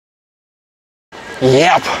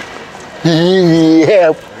Yep.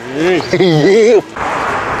 Yep. Yep.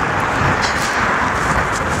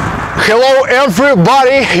 Hello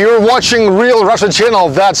everybody, you're watching Real Russia channel.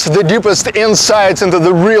 That's the deepest insights into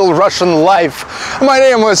the real Russian life. My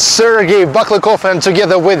name is Sergey Baklykov, and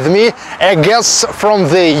together with me, a guest from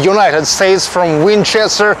the United States, from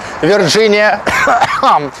Winchester, Virginia,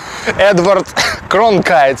 Ed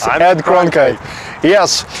Cronkite. Ed Cronkite.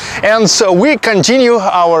 Yes, and so we continue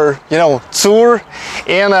our, tour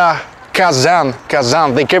in Kazan,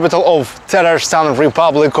 the capital of Tatarstan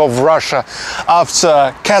Republic of Russia.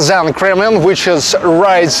 After Kazan Kremlin, which is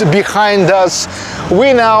right behind us,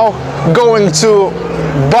 we now going to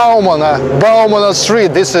Bauman Street.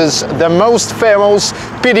 This is the most famous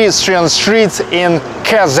pedestrian street in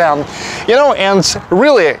Kazan. And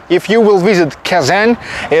really, if you will visit Kazan,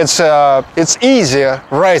 it's easier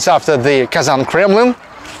right after the Kazan Kremlin,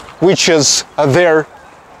 which is there.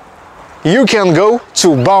 You can go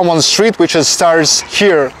to Bauman Street, which starts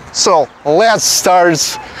here. So let's start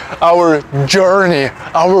our journey,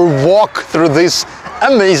 our walk through this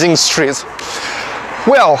amazing street.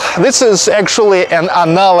 Well, this is actually an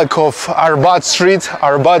analog of Arbat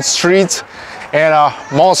Street and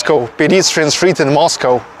Moscow, pedestrian street in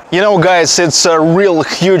Moscow. Guys, it's a real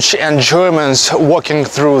huge enjoyment walking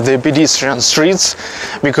through the pedestrian streets,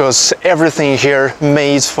 because everything here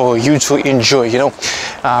made for you to enjoy,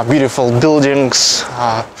 beautiful buildings,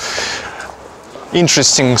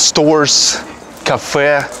 interesting stores,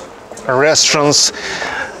 cafe, restaurants.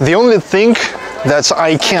 The only thing that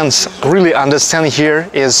I can't really understand here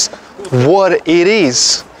is what it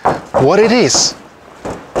is.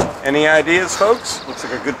 Any ideas, folks? Looks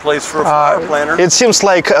like a good place for a flower planter. It seems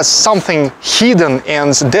like something hidden,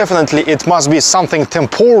 and definitely it must be something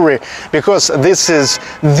temporary, because this is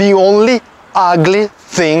the only ugly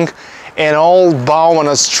thing in all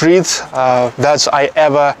Bauman Street that I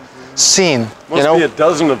ever seen. Must be a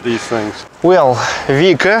dozen of these things. Well,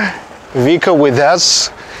 Vika with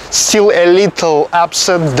us, still a little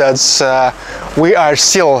upset that we are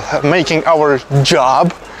still making our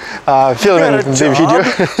job. Filming the video.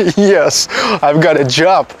 Yes, I've got a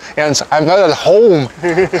job, and I'm not at home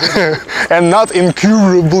and not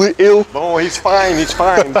incurably ill. Oh, he's fine,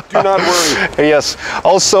 do not worry. Yes,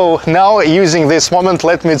 also now using this moment,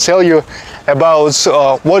 let me tell you about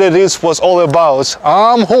what it was all about.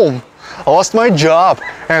 I'm home, I lost my job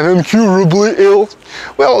and incurably ill.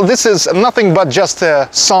 Well, this is nothing but just a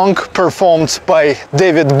song performed by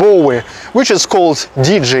David Bowie, which is called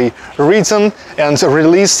DJ, written and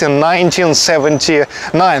released in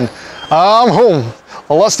 1979. I'm home,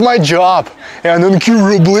 lost my job and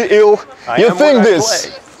incurably ill. You think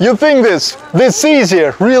this? This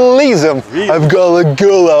easier, realism. Really? I've got a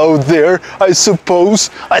girl out there, I suppose.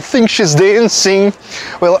 I think she's dancing.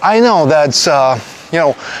 Well, I know that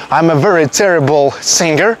I'm a very terrible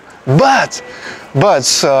singer, but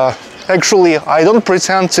actually I don't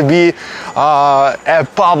pretend to be a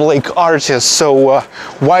public artist, so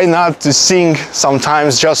why not to sing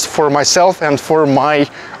sometimes just for myself and for my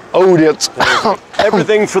audience.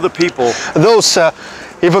 Everything for the people. Those,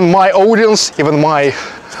 even my audience, even my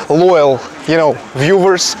loyal,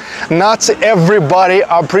 viewers, not everybody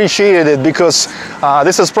appreciated it, because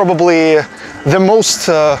this is probably the most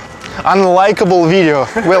unlikable video.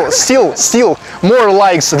 Well, still more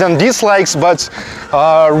likes than dislikes, but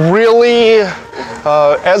really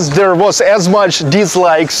as there was as much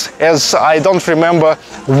dislikes as I don't remember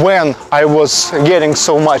when I was getting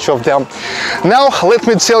so much of them. Now let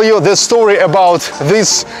me tell you the story about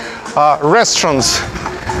this restaurant,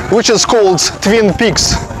 which is called Twin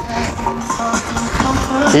Peaks.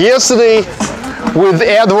 Yesterday with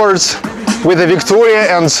Edward, with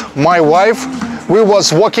Victoria and my wife, we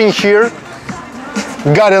was walking here,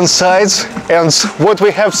 got inside, and what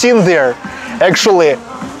we have seen there, actually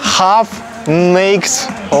half-naked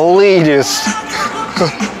ladies.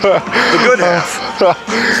 The good half.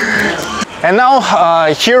 And now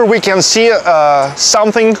here we can see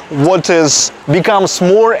something what becomes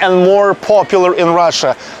more and more popular in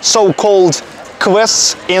Russia, so-called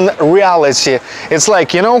quests in reality. It's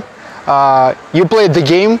like, you played the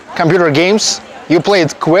game, computer games, you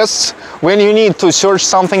played quests when you need to search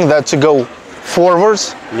something to go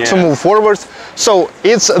forwards, to move forward. So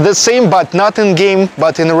it's the same, but not in game,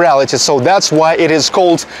 but in reality. So that's why it is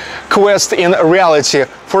called quest in reality.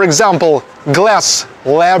 For example, Glass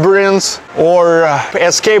Labyrinth or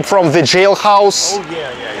Escape from the Jailhouse. Oh,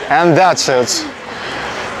 yeah. And that's it.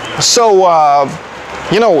 So,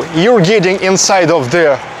 you're getting inside of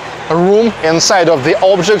the room, inside of the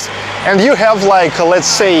object, and you have like, let's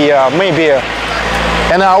say, maybe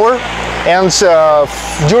an hour And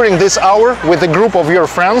during this hour, with a group of your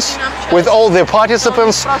friends, with all the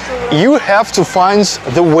participants, you have to find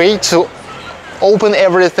the way to open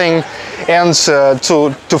everything and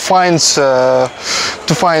to find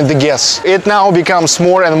the guests. It now becomes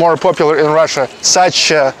more and more popular in Russia,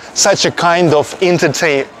 such a kind of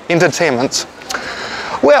entertainment.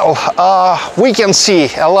 Well, we can see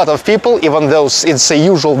a lot of people, even though it's a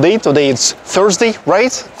usual day. Today it's Thursday,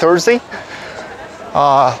 right? Thursday.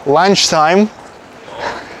 Lunchtime.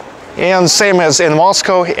 And same as in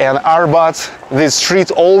Moscow and Arbat, this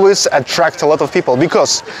street always attracts a lot of people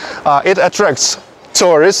because it attracts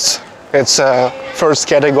tourists. It's first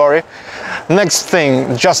category. Next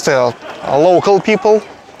thing, just local people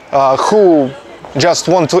who just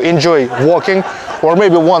want to enjoy walking or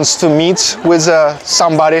maybe wants to meet with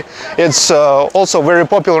somebody. It's also very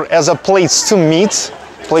popular as a place to meet.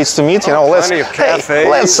 You know, let's meet at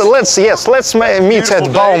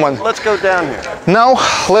Bauman. Let's go down here. Now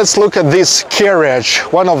let's look at this carriage,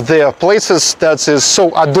 one of the places that is so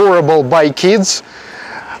adorable by kids.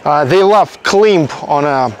 They love climb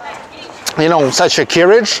on such a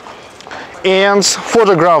carriage and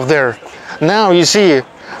photograph there. Now you see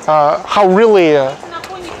how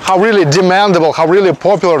really demandable, how really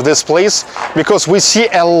popular this place, because we see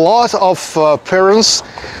a lot of parents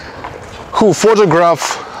who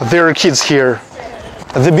photograph their kids here.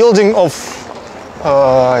 The building of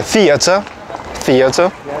theater.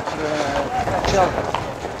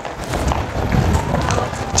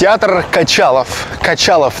 Театр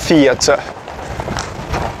Качалов theater.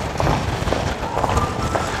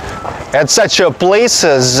 At such a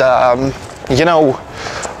places,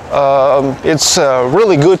 it's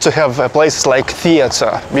really good to have a place like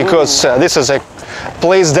theater, because this is a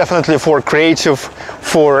place definitely for creative,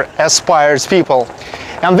 for aspired people.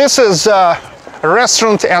 And this is a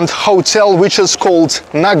restaurant and hotel which is called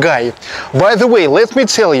Nagai. By the way, let me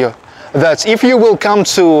tell you that if you will come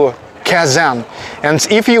to Kazan and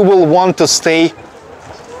if you will want to stay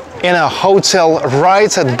in a hotel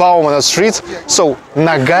right at Bauman Street, so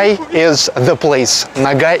Nagai is the place.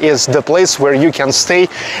 Nagai is the place where you can stay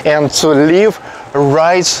and to live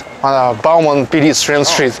right on Bauman pedestrian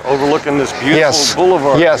street. Overlooking this beautiful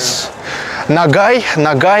boulevard. Yes. Nagai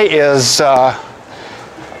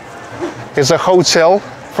is a hotel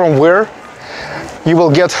from where you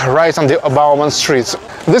will get right on the Bauman Street.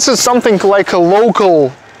 This is something like a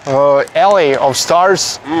local alley of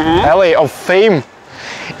stars, alley of fame.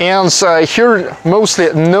 And here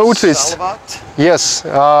mostly noticed, yes,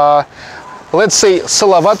 let's say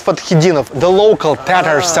Salavat Fathidinov, the local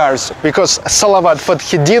Tatar stars, because Salavat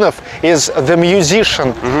Fathidinov is the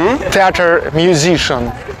musician, Tatar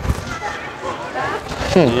musician.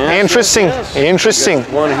 Interesting.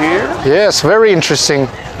 One here. Yes, very interesting.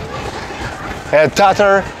 A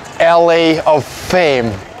Tatar alley of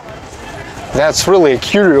fame. That's really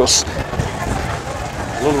curious.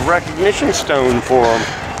 A little recognition stone for them.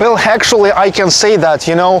 Well, actually, I can say that,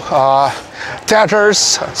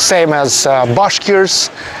 Tatars, same as Bashkirs,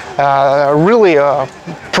 really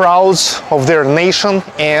proud of their nation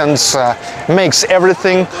and makes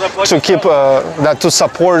everything to keep to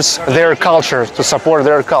support their culture,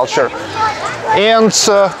 And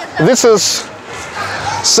this is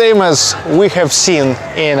same as we have seen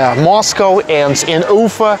in Moscow and in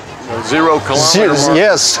Ufa. 0 kilometer.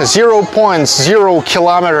 Yes, 0.0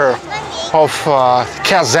 kilometer of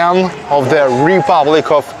Kazan, of the Republic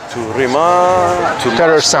of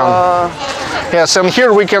Tatarstan. Yes, and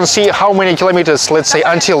here we can see how many kilometers, let's say,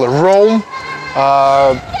 until Rome,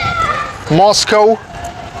 Moscow,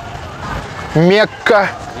 Mecca.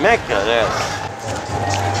 Yes.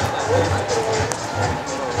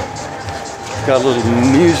 Got a little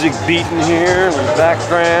music beating here in the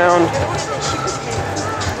background.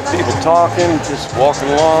 People talking, just walking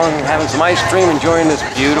along, having some ice cream, enjoying this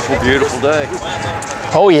beautiful, beautiful day.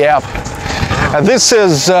 Oh yeah. This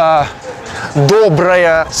is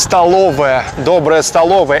Dobraya Stolовая,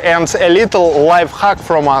 and a little life hack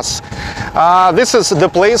from us. This is the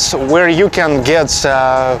place where you can get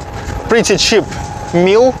pretty cheap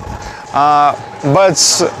meal, but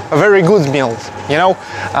a very good meal.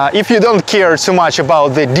 If you don't care too much about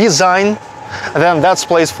the design, then that's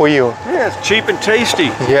place for you. Yeah, it's cheap and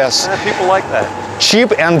tasty. Yes. People like that.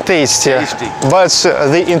 Cheap and tasty. But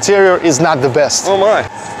the interior is not the best. Oh my.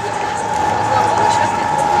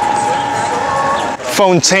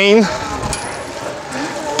 Fountain.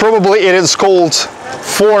 Probably it is called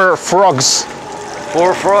Four Frogs.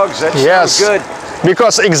 Four Frogs, that yes. sounds good.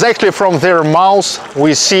 Because exactly from their mouths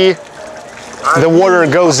we see the water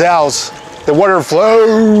goes out. The water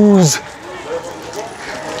flows.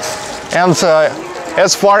 And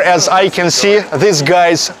as far as I can see, these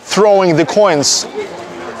guys throwing the coins.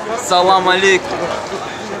 Salam alaikum.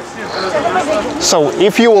 So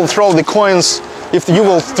if you will throw the coins, if you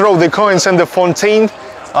will throw the coins in the fountain,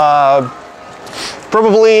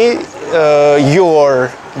 probably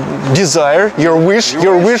your desire, your wish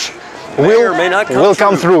will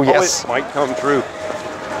come true. Yes, it might come true.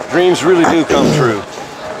 Dreams really do come true.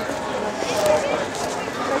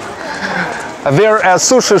 There is a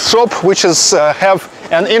sushi shop which is have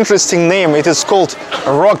an interesting name. It is called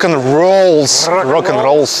Rock and Rolls. Rock and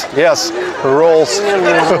Rolls. Yes, rolls.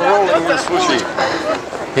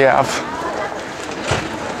 Yeah.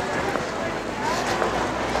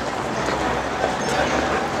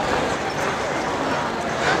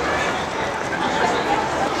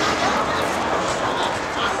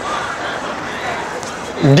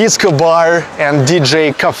 Disco bar and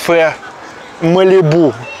DJ cafe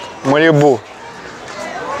Malibu.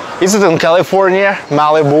 Is it in California?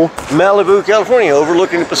 Malibu? Malibu, California,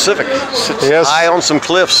 overlooking the Pacific. Sits Yes. high on some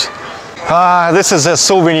cliffs. This is a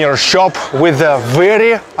souvenir shop with a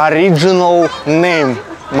very original name,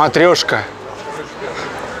 Matryoshka.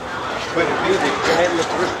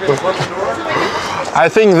 I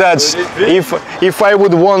think that if I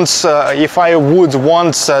would want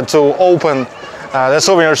to open the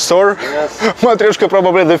souvenir store, Matryoshka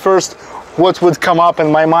probably the first what would come up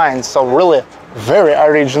in my mind. So really, very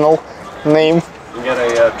original name. You got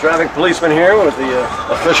a traffic policeman here with the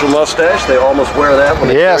official mustache. They almost wear that when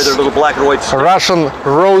they carry their little black and white stick. Russian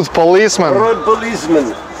road policeman. Road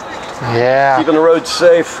policeman. Yeah. Keeping the roads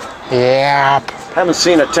safe. Yep. Haven't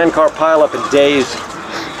seen a 10-car pileup in days.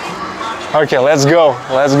 Okay, let's go.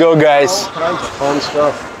 Let's go, guys. All kinds of fun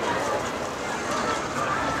stuff.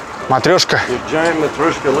 Matryoshka. The giant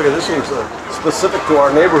Matryoshka. Look at this one's specific to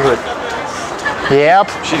our neighborhood. Yep.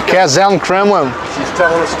 Kazan Kremlin. She's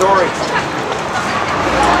telling a story.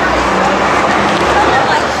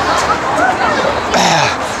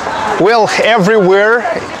 Well, everywhere,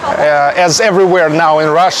 as everywhere now in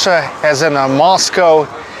Russia, as in Moscow,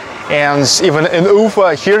 and even in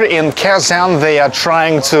Ufa, here in Kazan, they are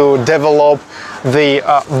trying to develop the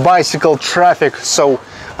bicycle traffic. So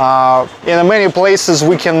in many places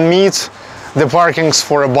we can meet the parkings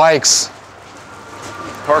for bikes.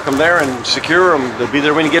 Park them there and secure them. They'll be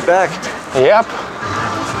there when you get back. Yep.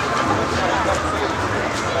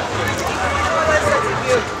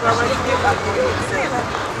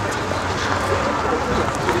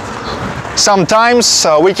 Sometimes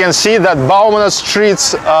we can see that Bauman Street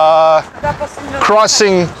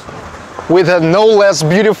crossing with a no less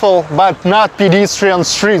beautiful but not pedestrian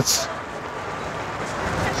streets.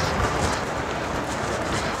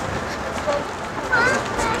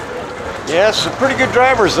 Yes, they're pretty good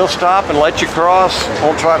drivers. They'll stop and let you cross.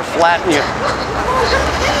 Won't try to flatten you.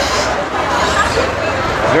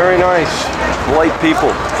 Very nice. Polite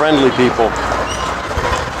people. Friendly people.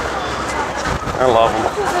 I love them.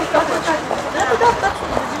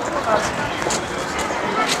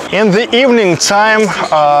 In the evening time,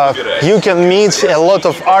 you can meet a lot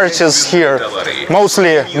of artists here,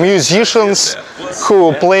 mostly musicians who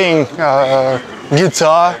are playing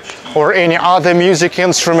guitar or any other music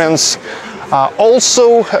instruments.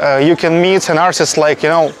 Also, you can meet an artist like,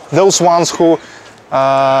 those ones who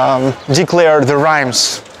declare the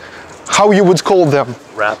rhymes. How you would call them?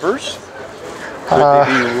 Rappers? Could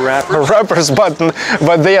they be rappers? Rappers, but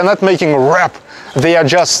they are not making rap. They are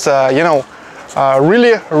just,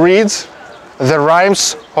 really read the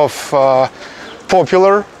rhymes of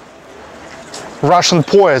popular Russian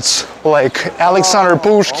poets like Alexander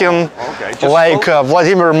Pushkin, like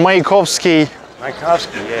Vladimir Mayakovsky.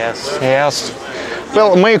 Mayakovsky, yes. Yes.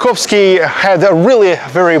 Well, Mayakovsky had a really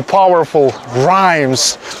very powerful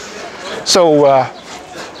rhymes. So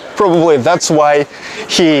probably that's why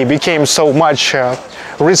he became so much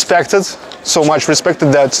respected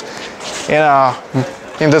that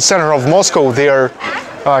in the center of Moscow there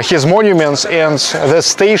are his monuments and the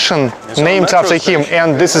station named after him.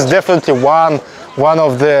 And this is definitely one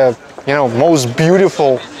of the most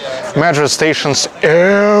beautiful metro stations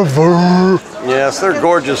ever. Yes, they're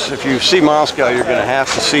gorgeous. If you see Moscow, you're going to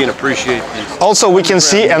have to see and appreciate these. Also, we can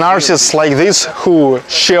see an artist like this who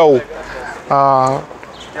show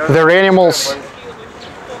their animals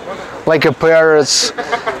like a parrots,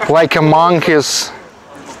 like a monkeys,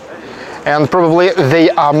 and probably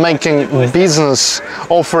they are making business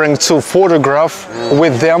offering to photograph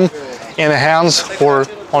with them in hands or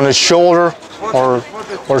on a shoulder or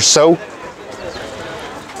so.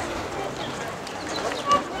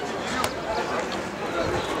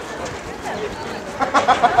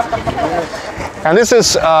 And this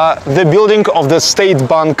is the building of the State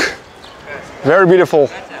Bank Very beautiful.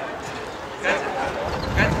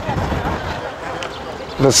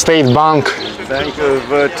 The State Bank. Bank of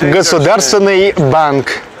Государственный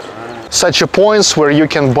банк. Such a points where you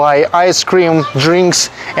can buy ice cream, drinks,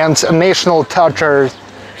 and national Tatar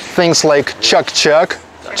things like chak-chak.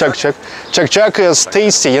 Chak-chak is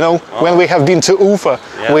tasty, you know. When we have been to Ufa,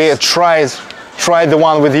 yes. We tried the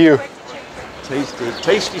one with you.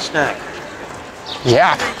 Tasty snack.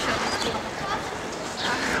 Yeah.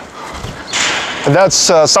 That's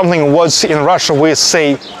something what in Russia we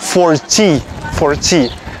say for tea.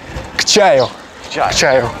 К чаю. К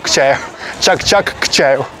чаю. К чаю. Чак-чак к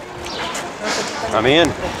чаю. I'm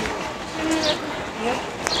in.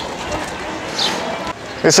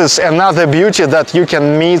 This is another beauty that you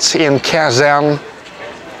can meet in Kazan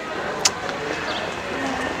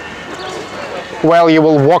while you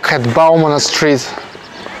will walk at Bauman Street.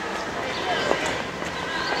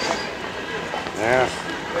 Yeah.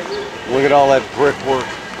 Look at all that brickwork.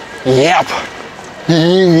 Yep.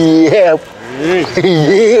 Yep.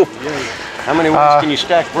 Yep. How many ways can you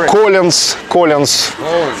stack bricks? Collins.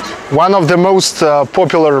 One of the most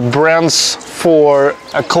popular brands for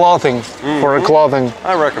clothing.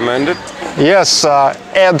 I recommend it. Yes,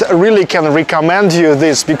 Ed really can recommend you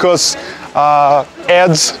this because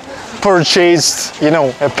Ed purchased, you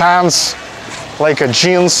know, a pants, like a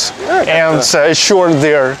jeans, and a shirt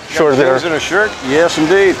there. Jeans and a shirt? Yes,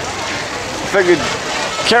 indeed. Figured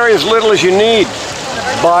carry as little as you need.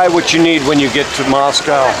 Buy what you need when you get to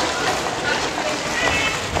Moscow.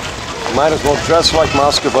 Might as well dress like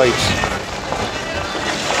Muscovites.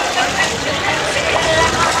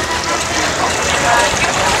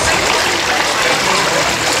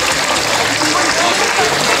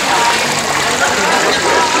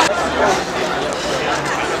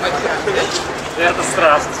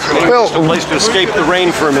 Well, just a place to escape the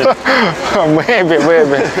rain for a minute. maybe.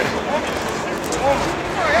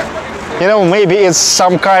 You know, maybe it's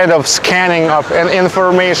some kind of scanning of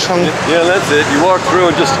information. Yeah, that's it. You walk through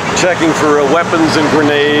and just checking for weapons and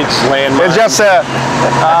grenades, landmines. It's just a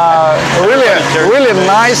really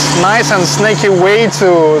nice and sneaky way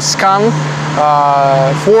to scan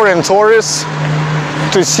foreign tourists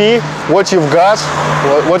to see what you've got,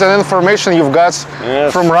 what an information you've got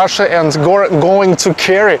from Russia and going to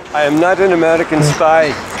carry. I am not an American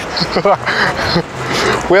spy.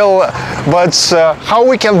 Well, but how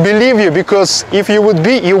we can believe you? Because if you would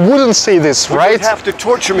be, you wouldn't say this, right? You'd have to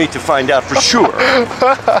torture me to find out for sure.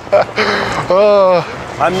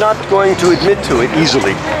 I'm not going to admit to it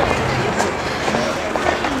easily.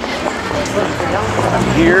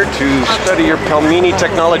 I'm here to study your Pelmini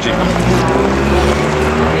technology.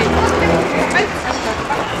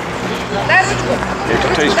 Here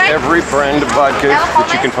to taste every brand of vodka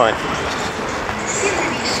that you can find.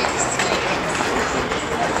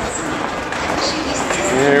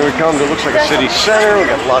 Here we come. It looks like a city center. We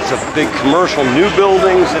got lots of big commercial new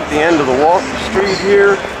buildings at the end of the street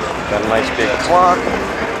here. Got a nice big clock.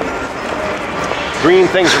 Green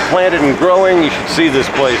things are planted and growing. You should see this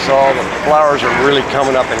place. All the flowers are really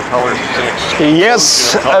coming up in colors. It's an explosion.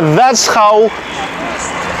 Yes, that's how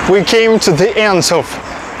we came to the end of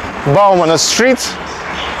Bauman Street.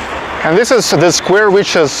 And this is the square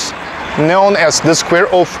which is known as the square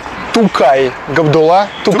of Tukay, Gabdullah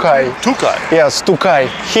Tukay. Tukay. Yes, Tukay.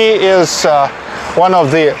 He is one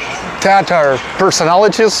of the Tatar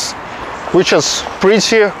personalities, which is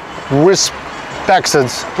pretty respected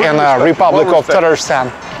in the Republic of Tatarstan.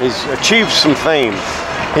 He's achieved some fame.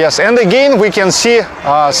 Yes, and again we can see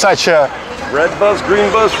such a red bus, green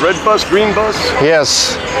bus, red bus, green bus.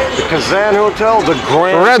 Yes. The Kazan Hotel, the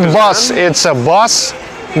Grand Red Kazan. bus, it's a bus.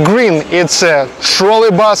 Green, it's a trolley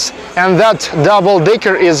bus, and that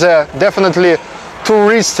double-decker is a definitely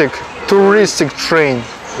touristic train.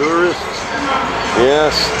 Tourists.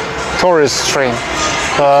 Yes. Tourist train.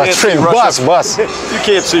 Bus. You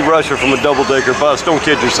can't see Russia from a double-decker bus. Don't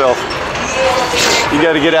kid yourself. You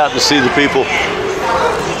got to get out to see the people.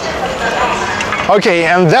 Okay,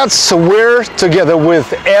 and that's where, together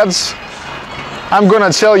with Ed, I'm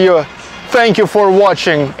gonna tell you thank you for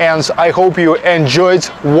watching, and I hope you enjoyed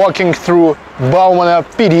walking through Bauman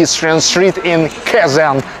pedestrian street in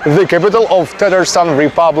Kazan, the capital of Tatarstan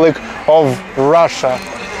Republic of Russia.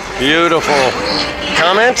 Beautiful.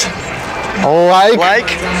 Comment,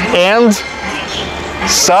 like and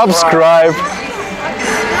subscribe.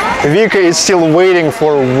 Vika is still waiting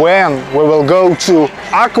for when we will go to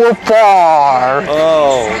Aqua Park.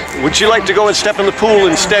 Oh, would you like to go and step in the pool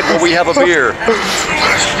instead while we have a beer?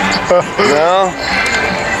 No?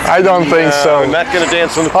 I don't think so. I'm not going to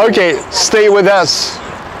dance on the pool. Okay, stay with us.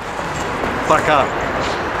 Пока.